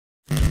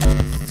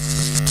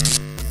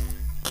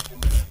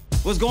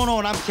What's going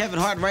on? I'm Kevin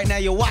Hart. Right now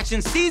you're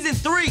watching season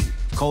 3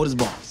 of Cold as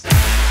Balls.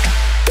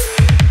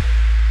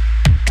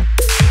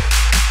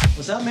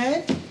 What's up,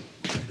 man?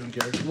 How you doing,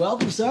 Gary?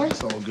 Welcome, sir.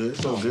 It's all good.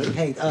 It's all good.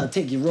 Hey,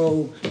 take your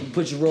robe.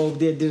 Put your robe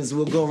there, Dennis.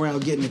 We'll go around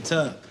and get in the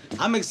tub.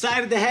 I'm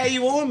excited to have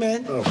you on,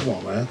 man. Oh, come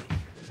on, man.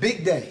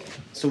 Big day.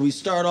 So we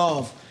start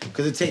off,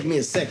 because it takes me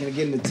a second to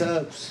get in the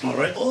tub. All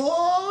right.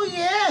 Oh,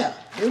 yeah.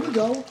 Here we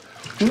go.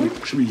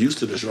 Should be used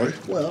to this, right?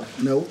 Well,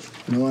 no,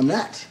 I'm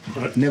not.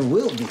 Right. Never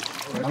will be.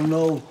 I don't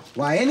know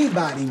why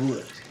anybody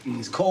would.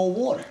 It's cold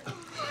water.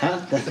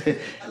 Huh?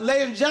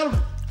 Ladies and gentlemen,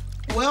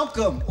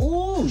 welcome.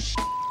 Ooh,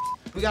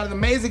 we got an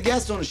amazing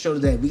guest on the show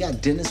today. We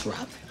got Dennis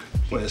Rodman.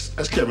 Well,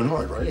 that's Kevin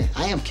Hart, right? Yeah,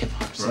 I am Kevin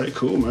Hart. Right,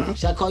 cool, man.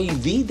 Should I call you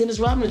the Dennis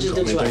Rodman or just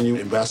Dennis Rodman? You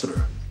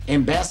ambassador.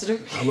 Ambassador?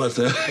 How about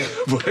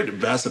that? Right,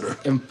 ambassador.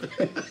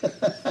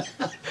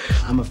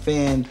 I'm a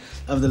fan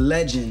of the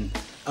legend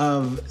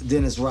of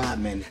Dennis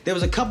Rodman. There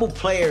was a couple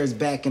players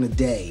back in the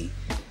day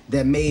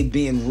that made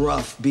being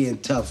rough, being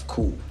tough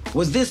cool.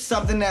 Was this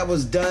something that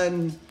was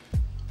done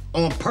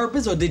on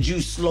purpose, or did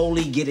you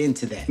slowly get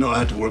into that? No, I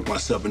had to work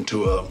myself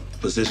into a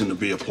position to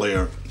be a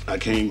player. I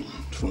came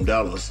from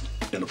Dallas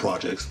in the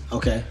projects.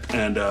 Okay.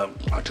 And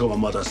I told my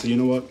mother, I said, you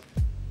know what?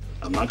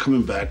 I'm not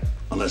coming back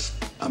unless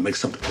I make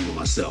something of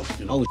myself.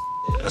 You know?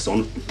 Oh, That's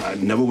on. I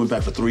never went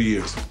back for 3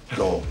 years at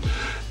all.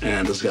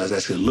 And those guys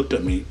actually looked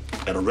at me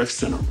at a rec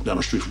center down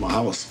the street from my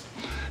house.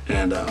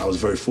 And I was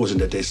very fortunate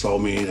that they saw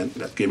me and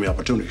that gave me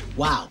opportunity.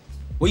 wow.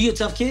 Were you a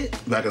tough kid?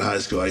 Back in high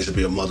school, I used to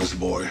be a mother's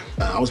boy.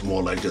 I was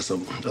more like just a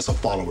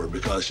follower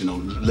because, you know,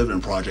 living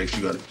in projects,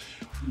 you got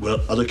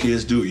what other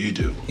kids do, you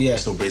do. Yeah.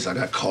 So basically,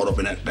 I got caught up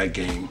in that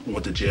game.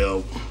 Went to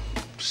jail,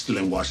 still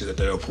in Washington at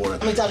the airport.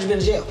 How many times you been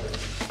in jail?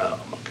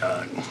 Oh, my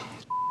God.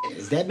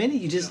 Is that many?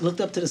 You just looked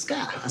up to the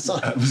sky. I saw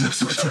that.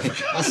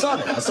 I saw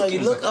that. I saw you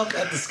look up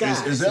at the sky.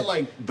 Is that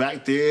like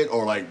back then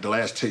or like the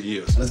last 10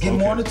 years? Let's get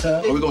more in the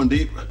tub. Are we going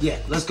deep? Yeah,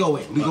 let's go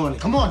in. We going in.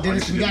 Come on,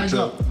 Dennis. We gotta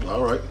go.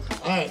 All right.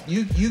 All right,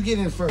 you get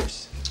in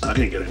first. I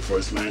can't get in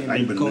first, man. I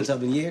ain't been cold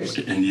tub in years?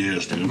 In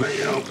years, dude. Man,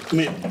 you know, come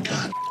here.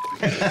 God.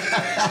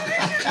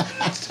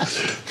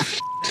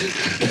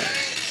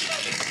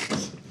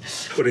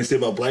 What they say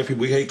about black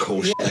people, we hate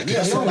cold shit.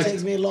 Yeah, it only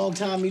takes me a long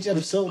time each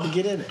episode to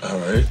get in it. All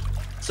right.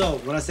 So,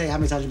 when I say how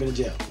many times you been in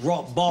jail,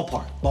 raw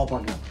ballpark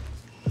number.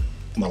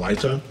 My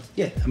lifetime?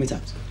 Yeah, how many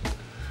times?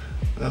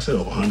 I said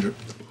over 100.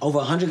 Over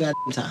 100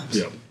 goddamn times.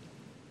 Yeah.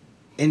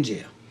 In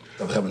jail.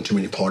 I was having too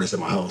many parties at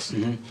my house.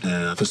 And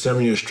for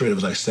 7 years straight, it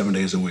was like 7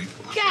 days a week.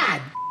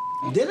 God,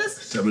 Dennis?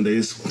 7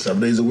 days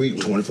a week,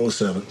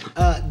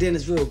 24/7.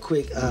 Dennis, real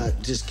quick,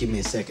 just give me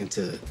a second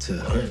to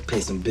right.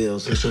 pay some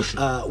bills. Yes, sure.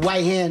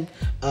 White Hand,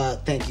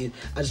 thank you.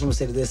 I just want to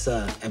say that this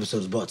episode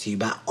is brought to you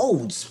by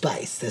Old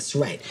Spice. That's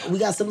right. We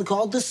got something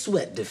called the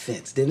Sweat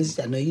Defense. Dennis,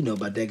 I know you know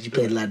about that because you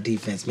played a lot of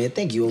defense, man.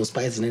 Thank you, Old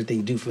Spice, and everything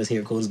you do for us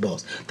here at Cold as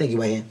Balls. Thank you,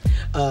 White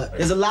Hand.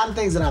 There's a lot of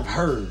things that I've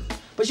heard,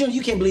 but you know,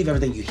 you can't believe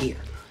everything you hear.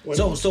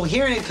 So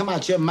hearing it come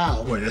out your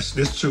mouth. Wait,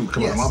 that's true.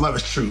 Come Yes. on, my mouth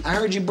is true. I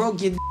heard you broke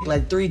your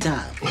like 3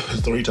 times.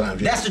 3 times,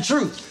 yeah. That's the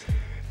truth.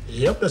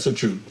 Yep, that's the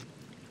truth.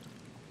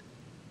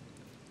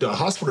 The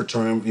hospital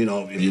term, you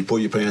know, if you pull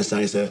your pants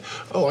down, he said,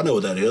 oh, I know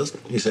what that is.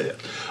 He said,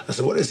 I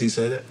said, what is he? He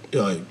said,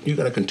 you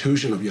got a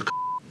contusion of your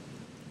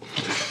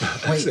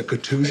I said,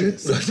 contusion? I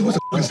said, what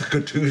the is a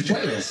contusion?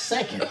 Wait a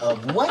second.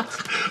 Of what?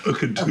 A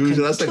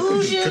contusion? I said,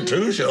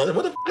 contusion? I said,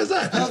 what the is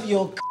that? Of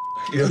your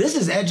Yeah. This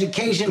is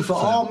education for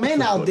all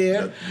men out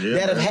there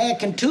that have had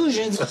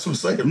contusions. That's what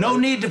I'm saying. No right?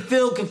 need to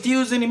feel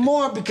confused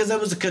anymore because there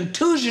was a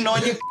contusion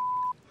on your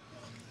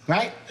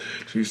right?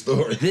 True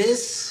story.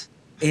 This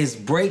is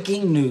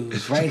breaking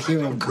news right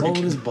here on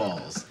Cold as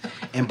Balls.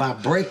 And by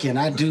breaking,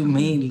 I do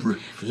mean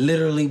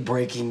literally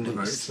breaking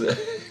news. Right.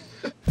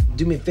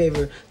 Do me a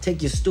favor,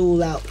 take your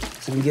stool out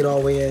so we can get all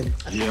the way in.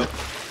 Yep.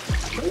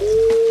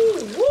 Woo,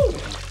 woo.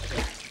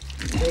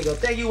 There you go.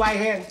 Thank you, White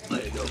Hand.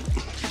 There you go.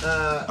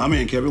 I'm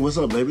in, Kevin. What's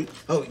up, baby?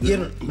 Oh,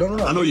 yeah,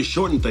 no. I know you're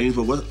shorting things,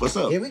 but what's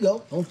up? Here we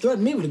go. Don't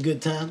threaten me with a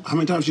good time. How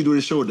many times you do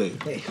this show a day?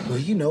 Hey, well,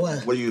 you know I...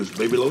 What do you use?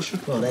 Baby lotion?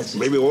 Well, that's just...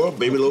 Baby oil?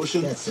 Baby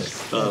lotion? That's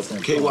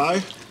it.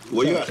 KY?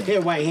 Where you at?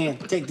 Here, White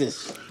Hand. Take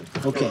this.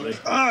 Okay.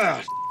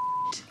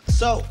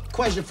 So,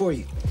 question for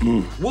you.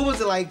 What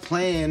was it like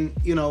playing,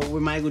 you know,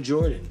 with Michael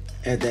Jordan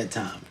at that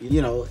time?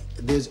 You know,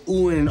 there's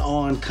oohing and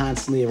on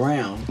constantly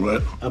around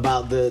Right.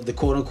 about the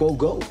quote-unquote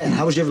GOAT. And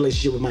how was your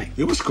relationship with Mike?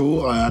 It was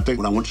cool. I think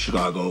when I went to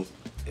Chicago,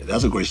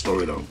 that's a great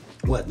story, though.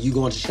 What, you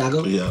going to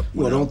Chicago? Yeah.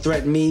 Well, don't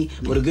threaten me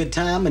with a good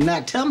time and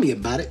not tell me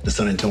about it. The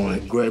San Antonio.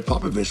 Greg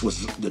Popovich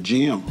was the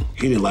GM.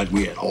 He didn't like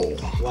me at all.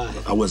 Why?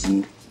 I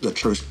wasn't the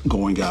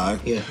church-going guy.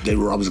 Yeah. David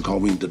Robinson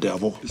called me the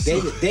devil.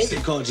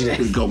 David called you that.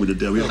 He called me the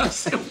devil. I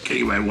said,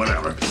 okay, man,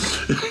 whatever.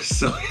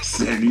 So he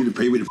said, you need to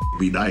pay me to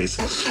be nice.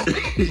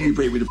 You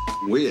pay me to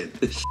win.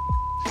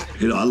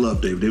 You know, I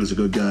love David. David was a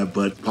good guy,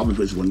 but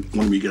Popovich wanted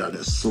me to get out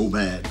there so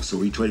bad. So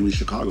he traded me to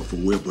Chicago for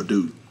Will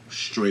Purdue,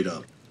 straight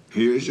up.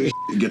 Here's your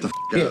get the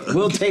out.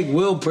 We'll take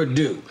Will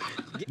Purdue.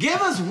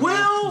 Give us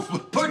Will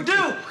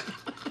Purdue.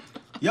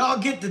 Y'all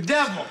get the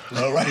devil.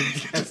 All right.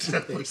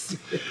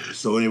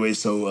 So anyway,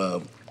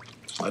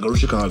 I go to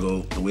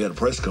Chicago, and we had a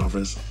press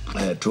conference.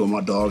 I had 2 of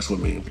my dogs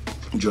with me,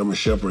 German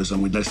Shepherds,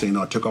 and next thing you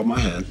know, I took off my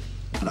hat,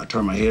 and I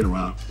turned my head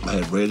around. I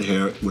had red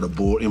hair with a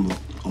bull emblem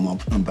on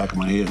the back of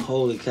my head.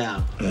 Holy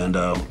cow. And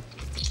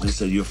he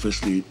said, you're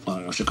officially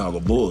Chicago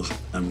Bulls.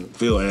 And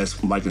Phil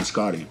asked Mike and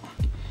Scotty,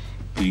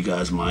 do you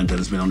guys mind that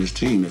it's been on this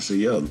team? They said,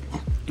 yeah,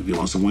 if you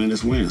want to win,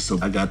 let's win. So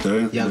I got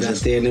there. Y'all got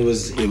there, and it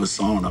was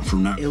on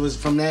from there. It was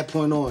from that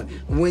point on.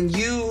 When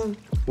you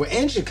were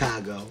in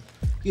Chicago,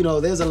 you know,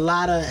 there's a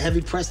lot of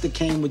heavy press that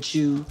came with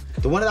you.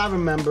 The one that I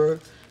remember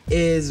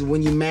is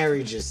when you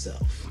married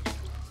yourself.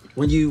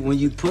 When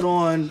you put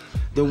on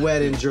the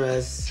wedding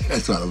dress.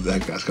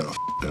 That guy's kind of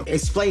f***ed up.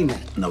 Explain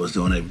that. And I was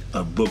doing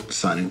a book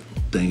signing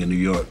thing in New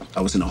York.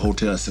 I was in a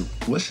hotel. I said,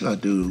 what should I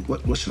do?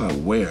 What should I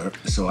wear?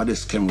 So I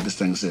just came with this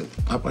thing and said,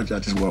 how about I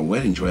just wear a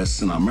wedding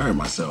dress and I marry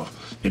myself?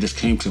 It just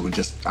came to me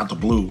just out the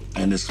blue.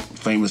 And this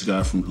famous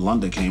guy from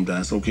London came down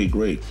and said, okay,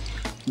 great.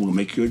 We'll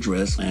make you a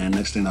dress. And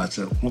next thing I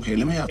said, okay,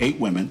 let me have 8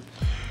 women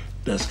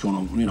that's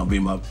gonna, be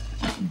my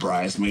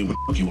bridesmaid,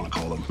 what you wanna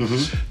call them.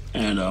 Mm-hmm.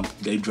 And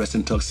they dressed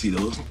in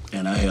tuxedos,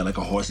 and I had like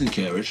a horse and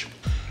carriage.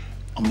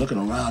 I'm looking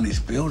around these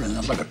buildings,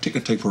 it's like a ticker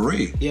tape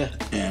parade. Yeah.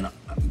 And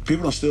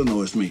people don't still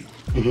know it's me.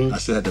 Mm-hmm. I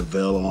still had the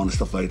veil on and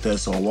stuff like that.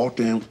 So I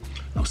walked in,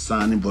 I'm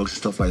signing books and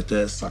stuff like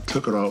that. So I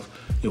took it off,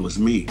 it was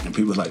me. And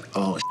people was like,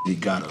 oh, he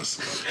got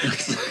us.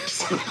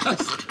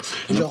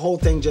 Your whole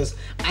thing just,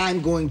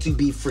 I'm going to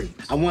be free.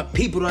 I want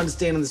people to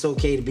understand that it's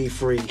okay to be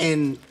free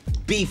and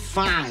be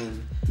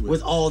fine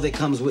with all that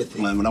comes with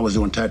it. When I was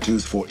doing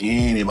tattoos, before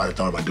anybody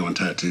thought about doing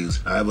tattoos,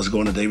 I was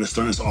going to David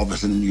Stern's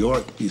office in New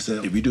York. He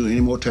said, if you do any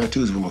more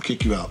tattoos, we're gonna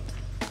kick you out.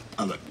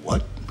 I was like,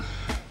 what?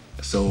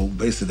 So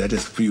basically, that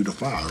just fueled the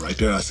fire right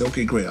there. I said,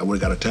 okay, great. I would've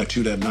got a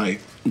tattoo that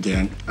night.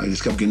 Then I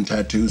just kept getting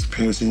tattoos,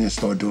 piercing,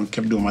 and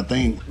kept doing my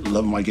thing,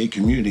 loving my gay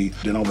community.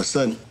 Then all of a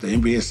sudden, the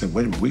NBA said,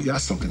 wait a minute, we got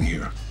something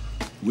here.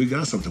 We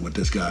got something with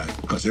this guy,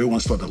 because everyone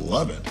started to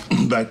love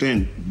it. Back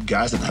then,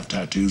 guys didn't have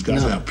tattoos,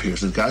 guys didn't have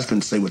piercings, guys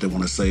couldn't say what they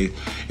want to say.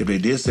 If they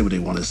did say what they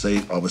want to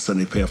say, all of a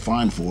sudden they pay a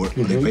fine for it,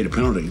 or they pay the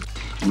penalty.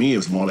 Me, it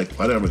was more like,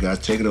 whatever, guys,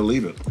 take it or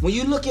leave it. When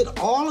you look at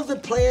all of the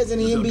players in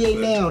the NBA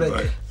now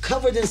that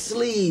covered in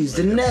sleeves,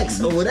 the necks,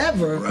 or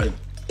whatever,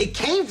 it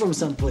came from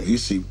someplace. You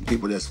see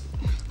people that's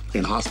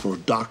in hospital,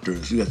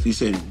 doctors, you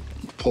see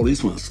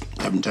policemen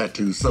having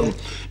tattoos, so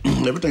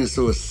everything is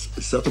so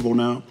acceptable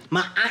now.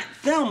 My Aunt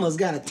Thelma's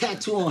got a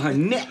tattoo on her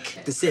neck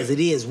that says it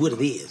is what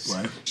it is.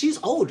 Right. She's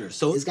older,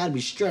 so it's got to be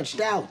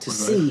stretched out to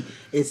see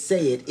it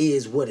say it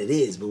is what it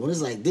is. But when it's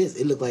like this,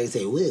 it look like it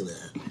say, well,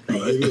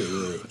 like it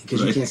is,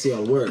 because you can't see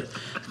all the words,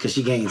 because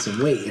she gained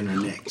some weight in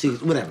her neck.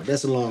 Whatever,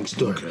 that's a long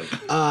story. Okay.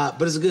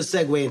 But it's a good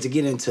segue into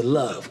get into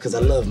love, because I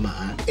love my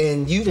aunt.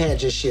 And you've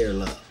had your share of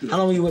love. How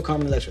long were you with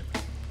Carmen Electra?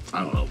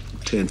 I don't know,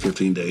 10,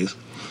 15 days.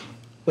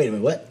 Wait a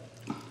minute, what?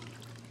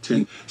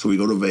 10. So we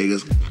go to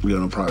Vegas, we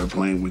on a private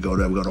plane, we go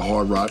there, we go to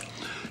Hard Rock.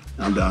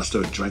 I'm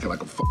downstairs drinking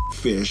like a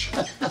fish.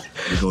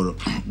 We go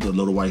to the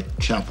Little White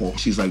Chapel.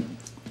 She's like,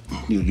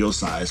 your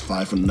size,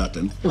 5 for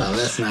nothing. Well,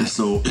 that's not.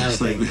 So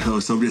it's like,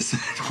 so just.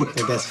 I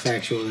think that's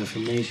factual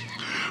information.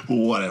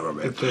 Whatever,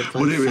 man.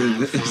 Whatever it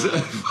is.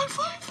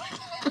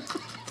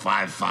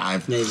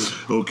 5'5".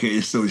 Maybe. Okay,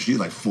 so she's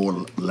like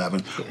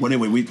 4'11". Well,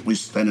 anyway, we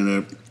standing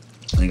there,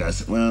 and I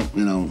said, well,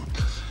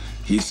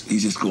 he's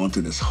just going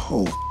through this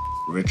whole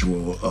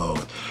ritual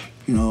of,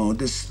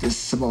 this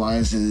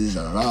symbolizes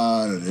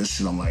this,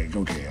 and I'm like,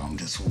 okay,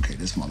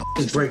 this mother.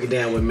 Just break it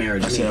down with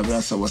marriage. I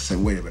said,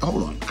 wait a minute,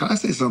 hold on. Can I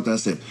say something? I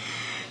said,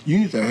 you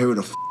need to hurry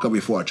the up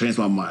before I change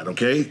my mind,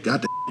 okay?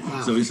 Got the.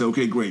 Wow. So he said,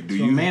 okay, great. Do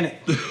you?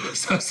 Romantic.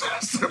 So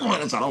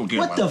I don't care.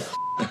 What the?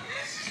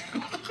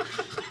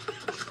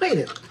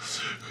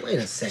 Wait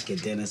a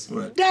second, Dennis.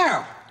 What?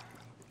 Daryl,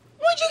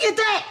 where'd you get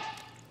that?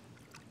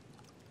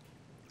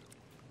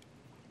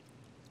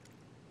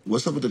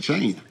 What's up with the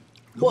chain?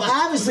 Well,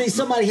 obviously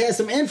somebody had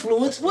some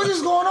influence. What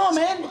is going on,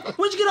 man?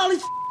 Where'd you get all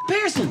these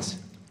piercings?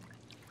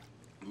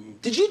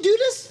 Did you do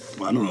this?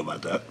 Well, I don't know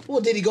about that. Well,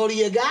 did he go to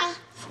your guy?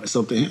 It's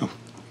up to him.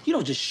 You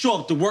don't just show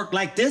up to work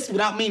like this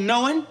without me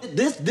knowing.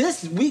 This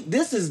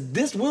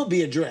will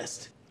be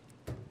addressed.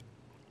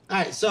 All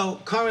right, so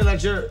Carmen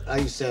Electra,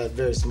 like you said,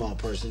 very small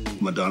person.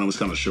 Madonna was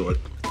kind of short.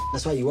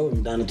 That's why you were with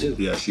Madonna too.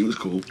 Yeah, she was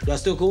cool. Y'all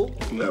still cool?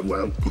 Yeah,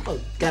 well. Oh,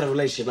 got a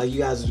relationship, like you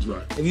guys.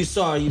 Right. If you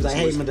saw her, you was like,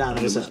 hey,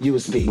 Madonna, what's up? You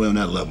would speak. Well, on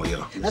that level,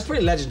 yeah. That's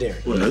pretty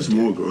legendary. Well, there's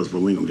more girls, but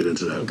we ain't gonna get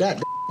into that. Oh,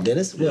 God,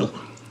 Dennis. Well,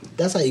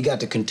 that's how you got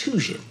the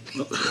contusion.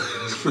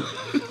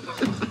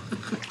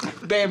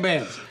 Bam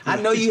Bam.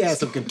 I know you had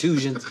some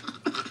contusions.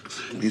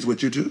 He's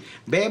with you too?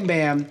 Bam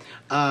Bam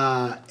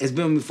has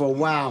been with me for a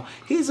while.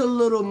 He's a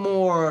little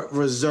more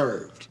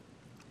reserved.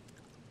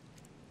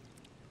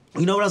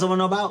 You know what else I want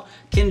to know about?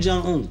 Kim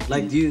Jong-un.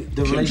 Like the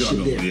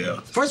relationship there. Yeah.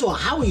 First of all,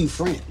 how were you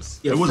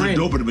friends? It wasn't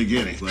dope in the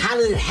beginning. How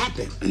did it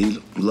happen? And he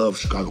loved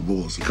Chicago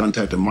Bulls. He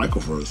contacted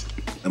Michael first.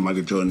 And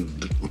Michael Jordan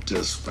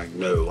just like,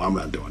 no, I'm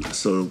not doing that.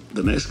 So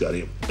the next guy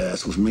he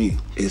asked was me.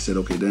 He said,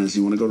 okay, Dennis,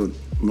 you want to go to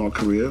North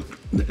Korea.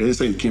 They didn't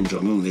say Kim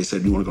Jong-un. They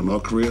said, you want to go to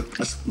North Korea?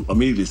 I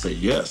immediately said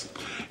yes.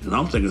 And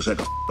I'm thinking it's like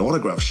a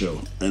autograph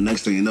show. And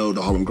next thing you know,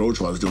 the Harlem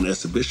Globetrotters was doing an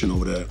exhibition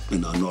over there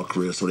in North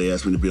Korea. So they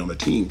asked me to be on the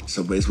team.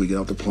 So basically, we get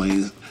off the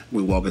plane.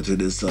 We walk into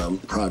this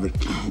private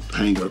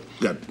hangar.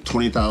 Got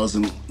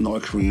 20,000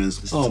 North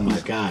Koreans. Oh, my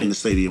God. In the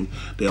stadium.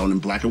 They're all in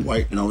black and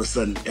white. And all of a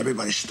sudden,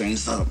 everybody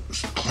stands up,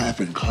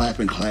 clapping,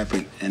 clapping,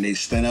 clapping. And they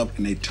stand up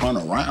and they turn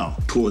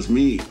around towards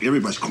me.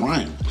 Everybody's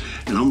crying.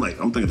 And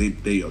I'm thinking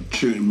they are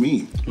cheering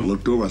me. I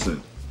looked over, I said,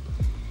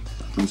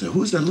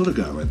 who's that little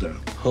guy right there?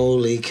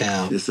 Holy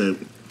cow. They said,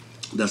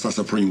 that's our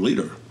supreme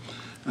leader.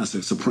 I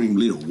said, supreme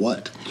leader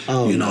what?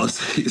 Oh, you know, no.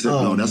 He said,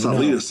 no, that's our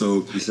leader.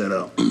 So he said,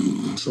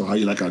 so how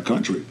you like our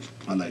country?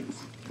 I'm like,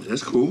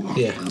 that's cool.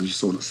 Yeah. Just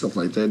sort of stuff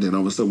like that. Then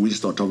all of a sudden, we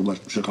start talking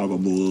about Chicago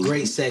Bulls.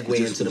 Great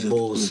segue into the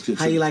Bulls.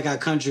 How you like our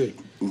country?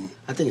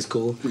 I think it's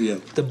cool. Yeah.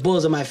 The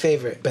Bulls are my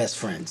favorite best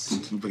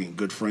friends. We became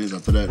good friends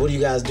after that. What do you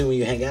guys do when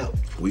you hang out?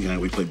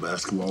 We play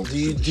basketball. Do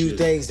you do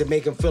things to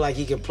make him feel like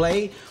he can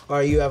play? Or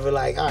are you ever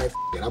like, all right,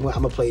 it, I'm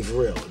gonna play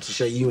for real to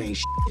show you ain't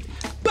shit.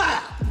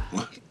 Bah!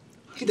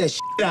 Get that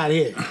shit out of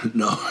here.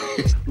 No.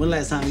 When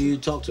last time you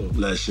talked to him?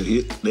 Last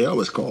year, they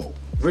always call.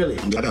 Really?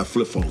 I got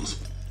flip phones.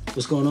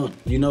 What's going on?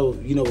 You know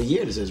what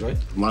year this is, right?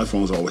 My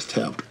phone's always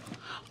tapped.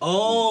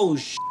 Oh,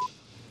 shit.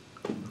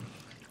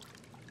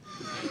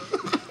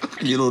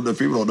 You know, the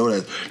people don't know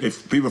that.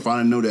 If people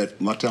finally know that,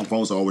 my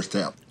phones are always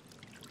tapped.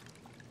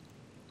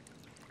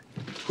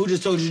 Who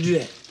just told you to do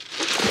that?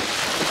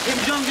 Kim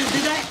Jong just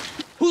did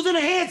that? Who's in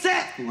the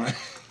headset? Right.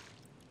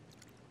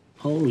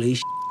 Holy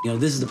shit. You know,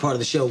 this is the part of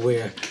the show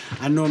where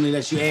I normally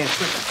let you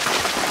answer.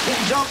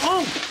 Kim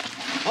Jong-un.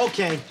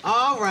 Okay,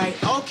 all right,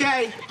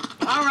 okay.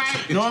 All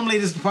right. Normally,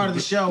 this is the part of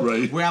the show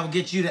where I would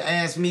get you to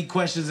ask me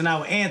questions and I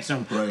would answer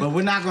them. Right. But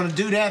we're not going to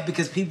do that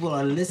because people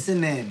are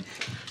listening.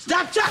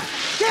 Stop, Chuck!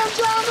 Kim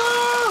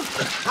Jong-un!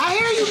 I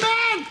hear you,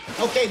 man!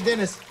 Okay,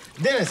 Dennis,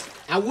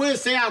 I would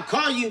say I'll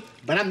call you,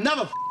 but I'm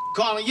never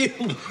calling you.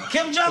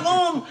 Kim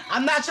Jong-un,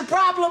 I'm not your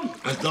problem.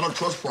 That's not a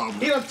trust problem.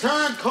 He done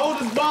turned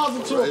cold as balls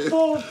into a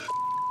full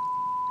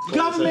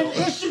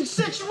government-issued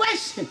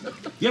situation.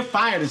 You're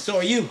fired, and so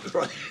are you.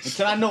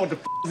 Until I know what the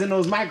is in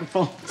those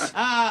microphones.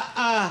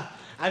 I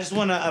just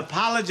want to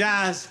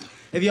apologize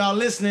if y'all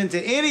listening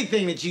to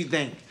anything that you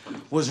think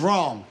was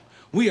wrong.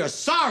 We are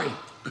sorry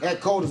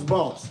at Cold as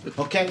Balls,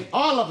 okay?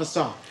 All of us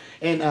are.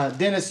 And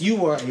Dennis, you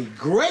were a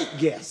great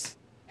guest.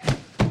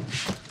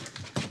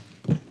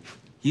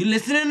 You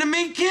listening to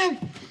me, Kim?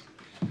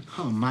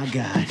 Oh, my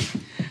God.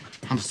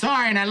 I'm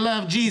sorry, and I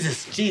love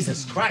Jesus.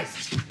 Jesus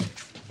Christ.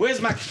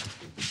 Where's my...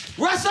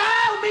 Russell,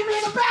 meet me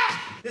in the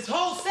back! This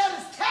whole set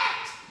is tapped!